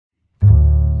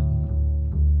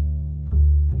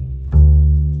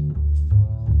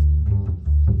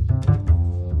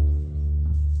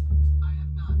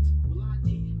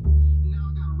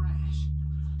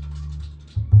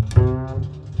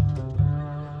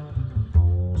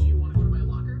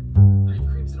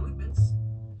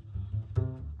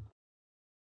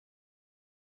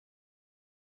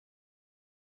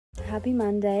happy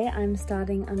Monday. I'm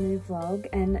starting a new vlog,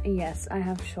 and yes, I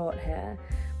have short hair.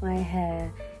 My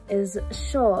hair is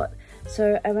short,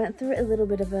 so I went through a little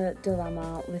bit of a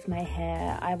dilemma with my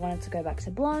hair. I wanted to go back to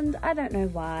blonde. I don't know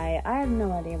why. I have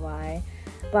no idea why,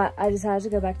 but I decided to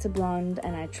go back to blonde,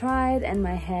 and I tried, and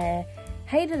my hair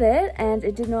hated it, and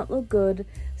it did not look good.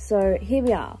 So here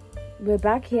we are. We're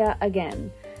back here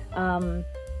again.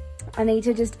 I need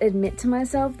to just admit to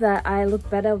myself that I look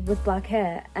better with black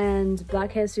hair, and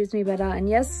black hair suits me better. And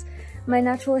yes, my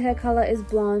natural hair color is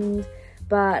blonde,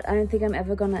 but I don't think I'm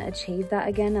ever gonna achieve that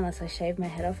again unless I shave my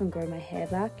head off and grow my hair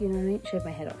back, you know what I mean?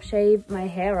 Shave my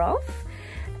hair off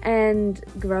and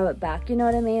grow it back, you know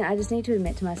what I mean? I just need to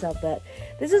admit to myself that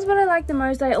this is what I like the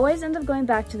most. I always end up going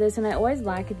back to this, and I always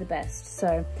like it the best.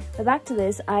 So we're back to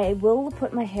this. I will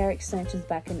put my hair extensions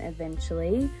back in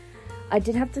eventually. I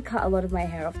did have to cut a lot of my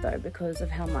hair off though because of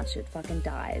how much it fucking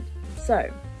died. So,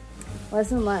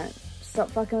 lesson learned. Stop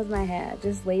fucking with my hair.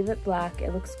 Just leave it black.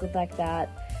 It looks good like that.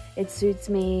 It suits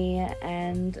me,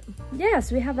 and yeah,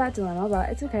 so we have that dilemma, but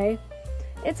it's okay.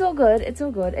 It's all good. It's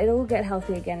all good. It'll get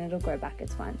healthy again. It'll grow back.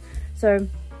 It's fine. So,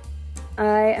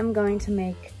 I am going to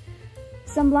make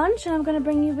some lunch, and I'm going to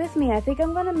bring you with me. I think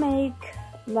I'm going to make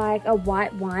like a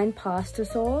white wine pasta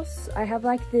sauce. I have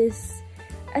like this,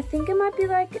 I think it might be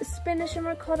like spinach and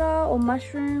ricotta or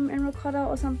mushroom and ricotta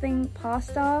or something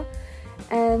pasta.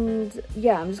 And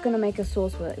yeah, I'm just gonna make a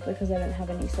sauce with it because I don't have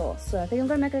any sauce. So I think I'm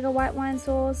gonna make like a white wine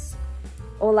sauce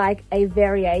or like a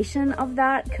variation of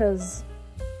that, because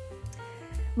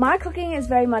my cooking is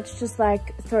very much just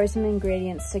like throw some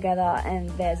ingredients together and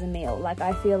there's a meal. Like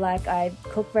I feel like I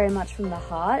cook very much from the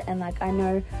heart, and like I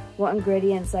know what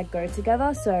ingredients like go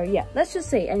together. So yeah, let's just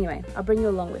see. Anyway, I'll bring you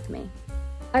along with me.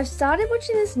 I've started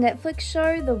watching this Netflix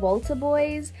show, The Walter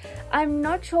Boys. I'm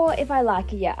not sure if I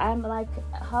like it yet. I'm like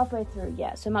halfway through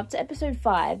yet. So I'm up to episode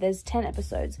 5. There's 10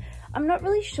 episodes. I'm not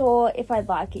really sure if I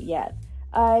like it yet.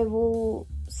 I will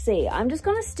see. I'm just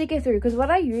going to stick it through, because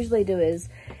what I usually do is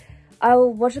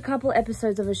I'll watch a couple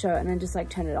episodes of a show and then just like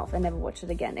turn it off and never watch it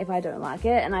again if I don't like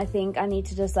it. And I think I need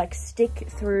to just like stick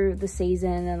through the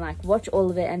season and like watch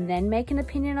all of it and then make an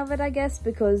opinion of it, I guess,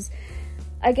 because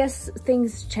I guess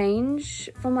things change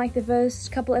from like the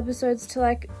first couple episodes to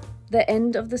like the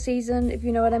end of the season, if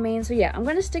you know what I mean. So yeah, I'm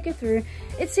gonna stick it through.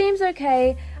 It seems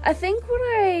okay. I think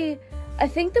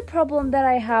the problem that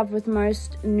I have with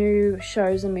most new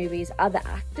shows and movies are the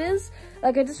actors.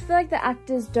 Like I just feel like the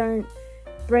actors don't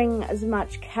bring as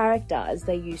much character as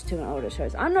they used to in older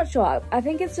shows. I'm not sure. I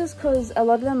think it's just because a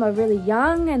lot of them are really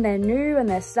young and they're new and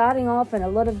they're starting off, and a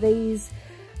lot of these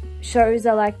shows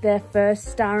are like their first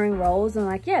starring roles, and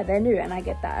like, yeah, they're new, and I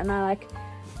get that. And I like,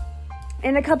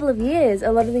 in a couple of years,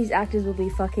 a lot of these actors will be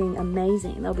fucking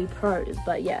amazing. They'll be pros.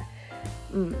 But yeah,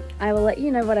 I will let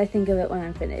you know what I think of it when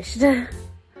I'm finished.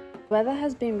 Weather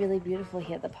has been really beautiful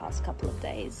here the past couple of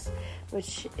days,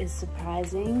 which is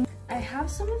surprising. I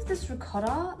have some of this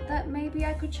ricotta that maybe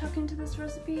I could chuck into this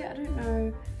recipe. I don't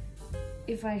know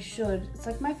if I should. It's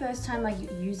like my first time like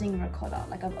using ricotta.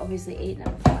 Like I've obviously eaten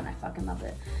it before and I fucking love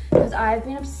it, because I've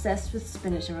been obsessed with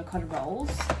spinach and ricotta rolls,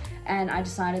 and I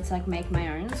decided to like make my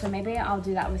own. So maybe I'll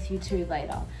do that with you too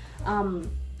later.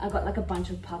 I got like a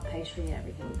bunch of puff pastry and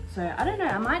everything. So I don't know,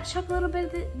 I might chuck a little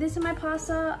bit of this in my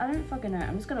pasta. I don't fucking know.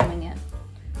 I'm just gonna wing it.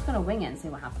 I'm just gonna wing it and see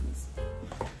what happens.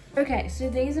 Okay, so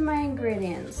these are my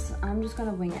ingredients. I'm just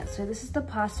gonna wing it. So this is the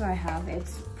pasta I have.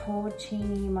 It's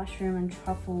porcini, mushroom, and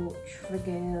truffle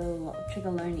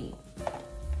trigoloni.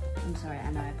 I'm sorry, I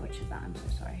know I butchered that. I'm so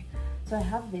sorry. So I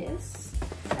have this,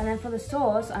 and then for the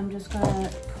sauce, I'm just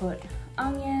gonna put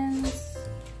onions,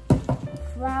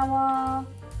 flour,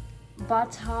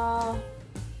 butter,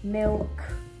 milk,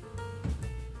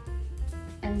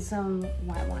 and some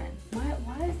white wine.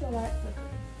 Why is the light flickering?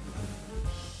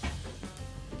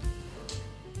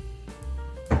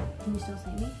 Can you still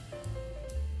see me?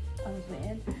 That was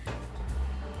weird.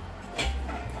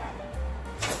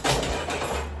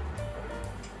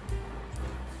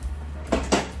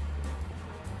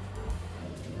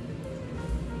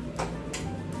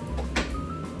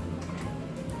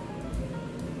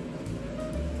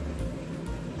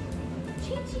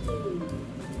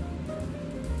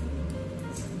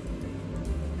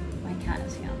 My cat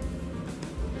is here.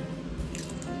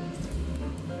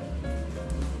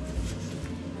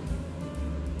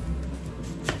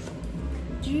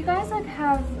 Do you guys like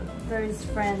have those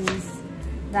friends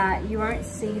that you won't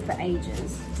see for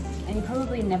ages, and you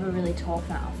probably never really talk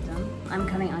that often? I'm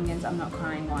cutting onions, I'm not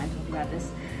crying while I'm talking about this.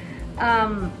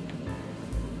 And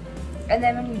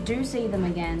then when you do see them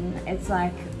again, it's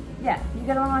like, yeah, you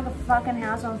get on like a fucking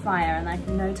house on fire, and like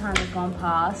no time has gone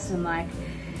past, and like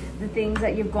the things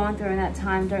that you've gone through in that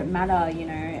time don't matter, you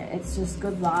know. It's just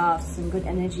good laughs and good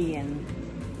energy, and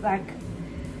like,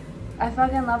 I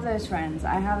fucking love those friends.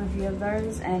 I have a few of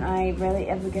those and I rarely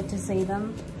ever get to see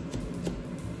them.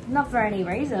 Not for any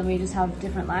reason, we just have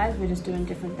different lives, we're just doing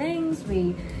different things,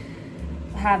 we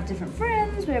have different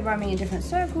friends, we're roaming in different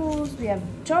circles, we have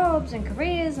jobs and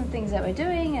careers and things that we're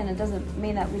doing, and it doesn't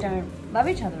mean that we don't love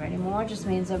each other anymore. It just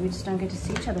means that we just don't get to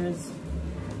see each other as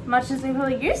much as we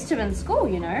probably used to in school,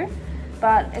 you know.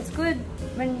 But it's good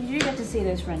when you get to see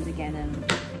those friends again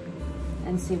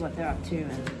and see what they're up to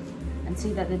and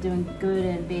see that they're doing good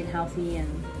and being healthy,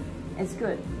 and it's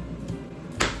good.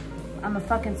 I'm a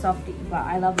fucking softie, but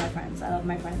I love my friends. I love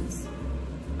my friends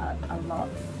a lot.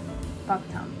 Fuck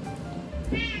Tom.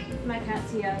 My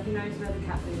cat's here. He knows where the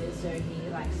cat food is, so he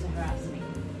likes to harass me.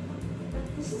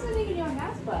 This isn't even your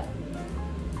house, but.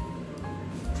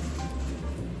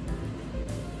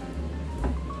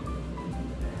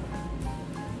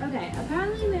 Okay,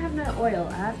 apparently we have no oil.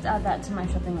 I have to add that to my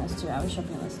shopping list too. Our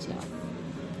shopping list here.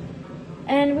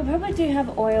 And we probably do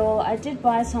have oil. I did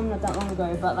buy some not that long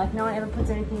ago, but like no one ever puts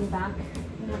anything back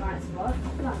in the right spot.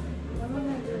 Look, what am I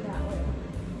going to do with that oil?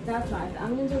 That's right, the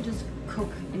onions will just cook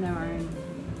in their own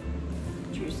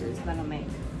juices that'll make.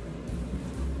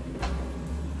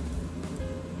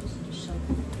 Just shove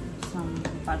some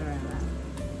butter in there.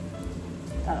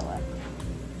 That'll work.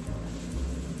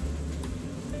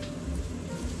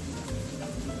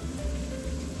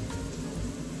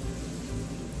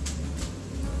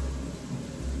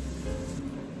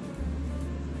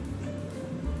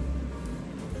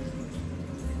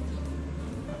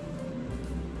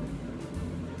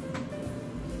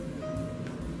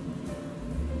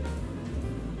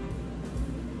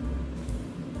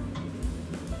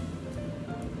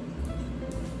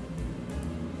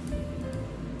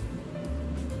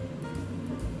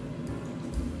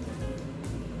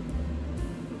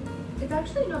 It's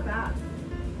actually not bad.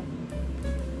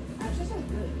 It actually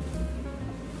sounds good.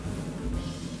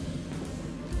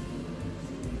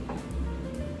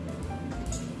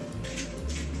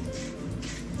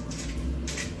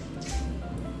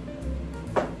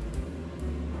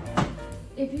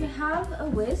 If you have a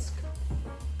whisk,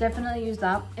 definitely use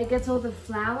that. It gets all the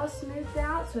flour smoothed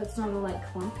out, so it's not all like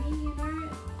clumpy, you know?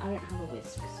 I don't have a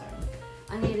whisk, so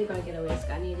I need to go get a whisk.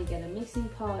 I need to get a mixing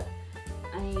pot.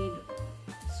 I need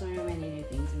so many new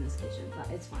things in this kitchen, but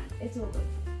it's fine. It's all good.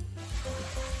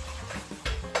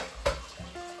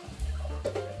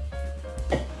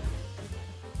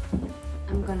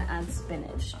 I'm gonna add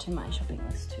spinach to my shopping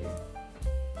list too.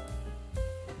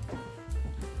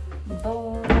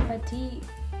 Bon appetit.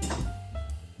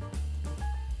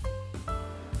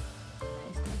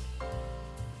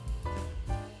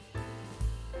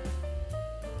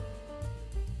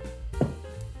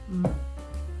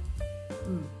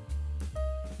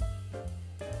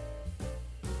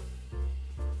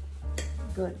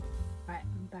 Good. Right,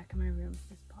 I'm back in my room with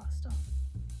this pasta.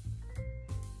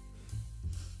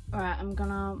 Alright, I'm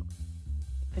gonna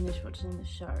finish watching the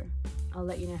show. I'll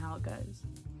let you know how it goes.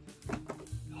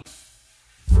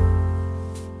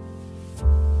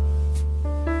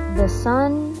 The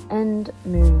sun and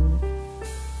moon.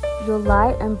 You're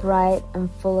light and bright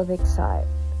and full of excite,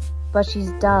 but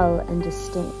she's dull and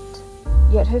distinct,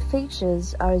 yet her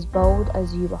features are as bold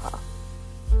as you are.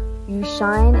 You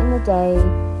shine in the day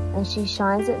and she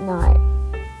shines at night,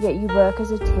 yet you work as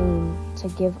a team to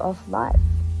give off life.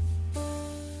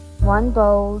 One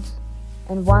bold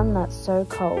and one that's so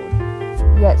cold,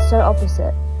 yet so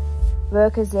opposite,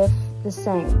 work as if the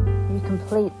same, you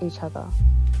complete each other,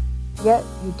 yet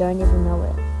you don't even know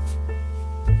it.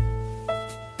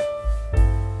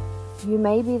 You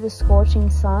may be the scorching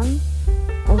sun,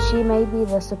 and she may be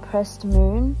the suppressed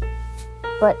moon,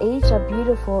 but each are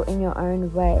beautiful in your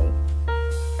own way.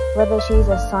 Whether she's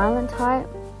a silent type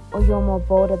or you're more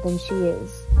bolder than she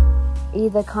is,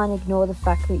 either can't ignore the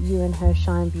fact that you and her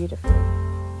shine beautifully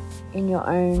in your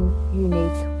own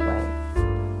unique way.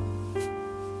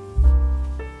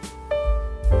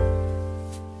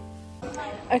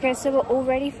 Okay, so we're all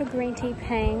ready for Greentea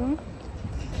Peng.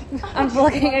 I'm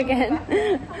vlogging again.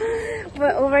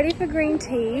 We're all ready for green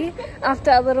tea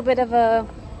after a little bit of a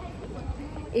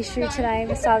issue today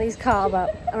with Sally's car,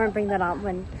 but I won't bring that up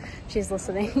when she's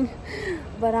listening.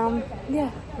 But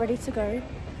yeah, ready to go.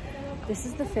 This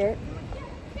is the fit.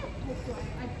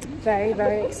 Very,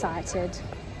 very excited.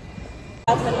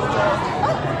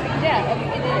 Yeah,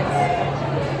 it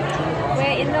is.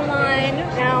 We're in the line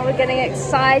now. We're getting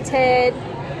excited.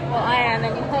 Well, I am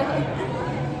anyway.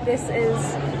 This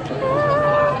is.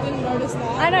 I didn't notice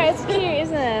that. I know, it's cute,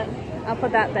 isn't it? I'll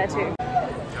put that there too.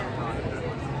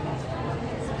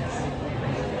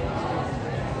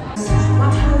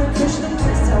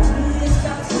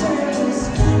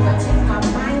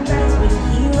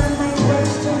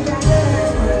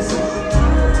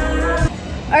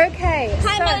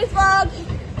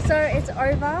 So it's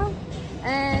over,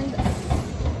 and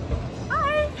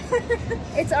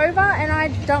it's over, and I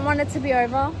don't want it to be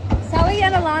over. Sally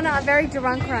and Alana are very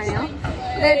drunk right now.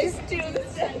 They're just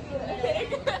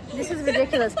this is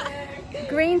ridiculous.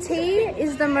 Green tea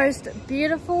is the most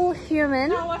beautiful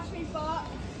human. Now watch me fart.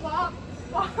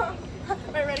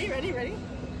 Wait, ready?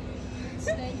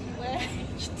 Snake leg.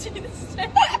 Do the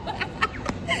snake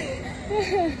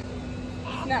leg.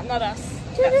 No, not us.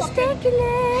 Do the snake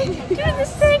leg. Do the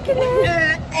snake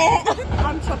leg.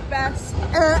 I'm Chuck Bass.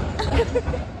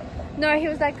 No, he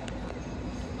was like,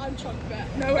 I'm Chuck Bass.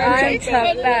 No, I'm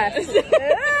Chuck Bass.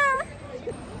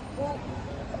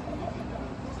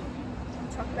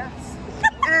 Chuck Bass.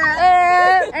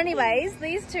 Anyways,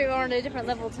 these two are on a different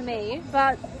level to me,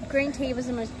 but green tea was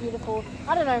the most beautiful.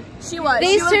 I don't know. She was.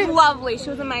 These she was two, lovely. She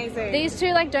was amazing. These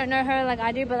two like don't know her like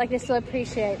I do, but like they still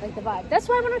appreciate like the vibe. That's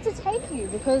why I wanted to take you,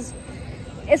 because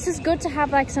it's just good to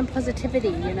have like some positivity,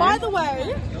 you know. By the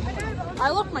way, I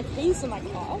locked my keys in my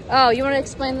car. Oh, you want to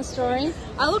explain the story?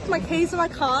 I locked my keys in my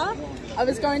car. I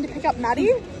was going to pick up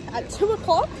Maddie at 2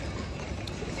 o'clock.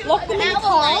 Locked them in the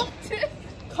car.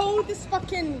 Called this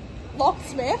fucking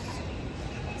locksmith.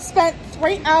 Spent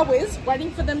 3 hours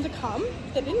waiting for them to come.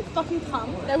 They didn't fucking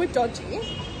come. They were dodgy.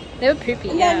 They were poopy,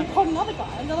 And yeah. then called another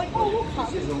guy and they're like, oh, we'll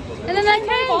come. And then they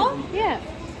came. Yeah.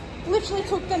 Literally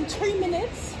took them 2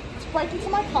 minutes to break into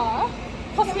my car.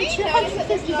 Cost me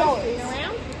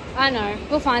 $250. I know.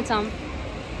 We'll find some.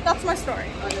 That's my story.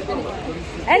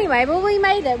 Anyway, well, we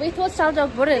made it. We thought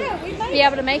Stardog wouldn't be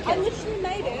able to make I it. literally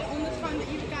made it on the time that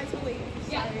you guys were leaving.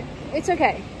 Yeah. It's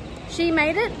okay. She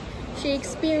made it, she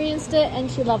experienced it, and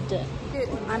she loved it.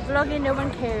 I'm vlogging, no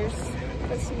one cares.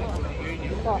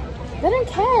 What? They don't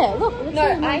care. Look.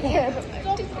 No, I care.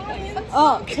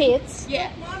 Oh, tits.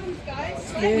 Yeah.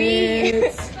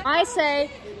 Tits. I say,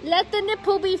 let the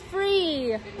nipple be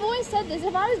free. I've always said this.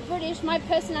 If I was British, my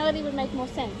personality would make more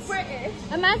sense. British.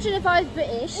 Imagine if I was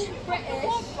British.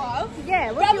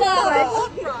 Yeah,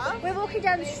 we're walking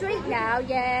down the street now,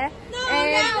 yeah. No,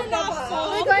 and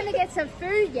we're going to get some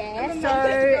food, yeah.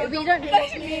 So we don't.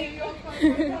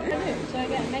 So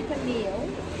make a meal.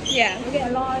 Yeah. We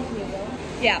get a large meal.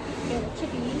 Yeah. Get a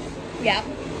chickpea. Yeah.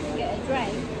 Get a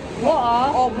drink.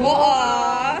 Water. Oh,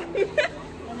 water.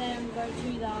 And then go to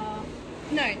the.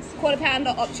 No, it's quarter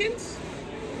pounder options.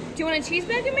 Do you want a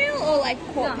cheeseburger meal or like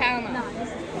quarter pounder? No, this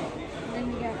is cool. Then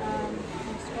you get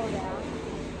scroll down.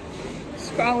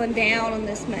 Scrolling down on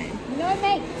this man. No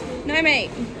meat. No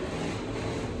meat.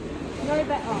 No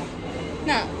bet. Oh.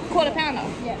 No, quarter pounder.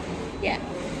 Yeah. Yeah.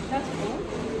 That's cool.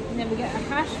 And then we get a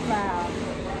hash brown.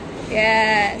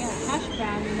 Yes. Yeah, hash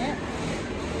brown in it.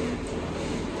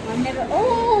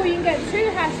 Oh, you can get 2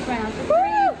 hash browns for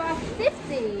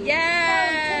 $3.50.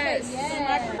 Yes.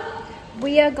 Yeah.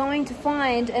 We are going to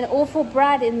find an awful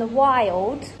brat in the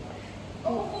wild.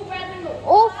 Awful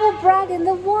brat in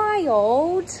the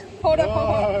wild. Hold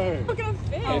up. Look at it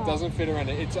fit. It doesn't fit around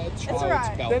it. It's a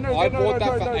child's belt. No, I bought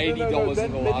that for $80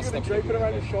 in the last time. Put it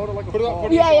around your shoulder like a Put it ball.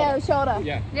 on your Yeah, shoulder.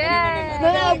 Yeah.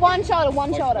 No, one shoulder,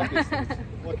 one shoulder.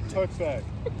 Like a tote bag.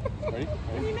 Ready?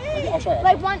 Ready? I'll show you.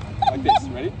 Like one. Like this.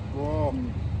 Ready? Whoa.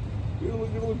 You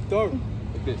look dope.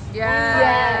 Like this.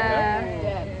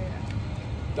 Yeah.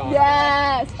 Done.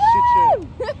 Yes.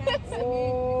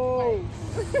 Oh.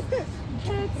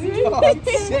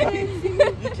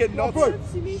 You cannot. Bro,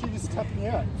 she just tapped me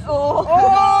out.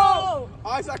 Oh.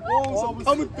 Isaac Walls, I'm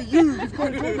coming for you.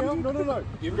 No.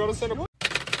 You've got to send a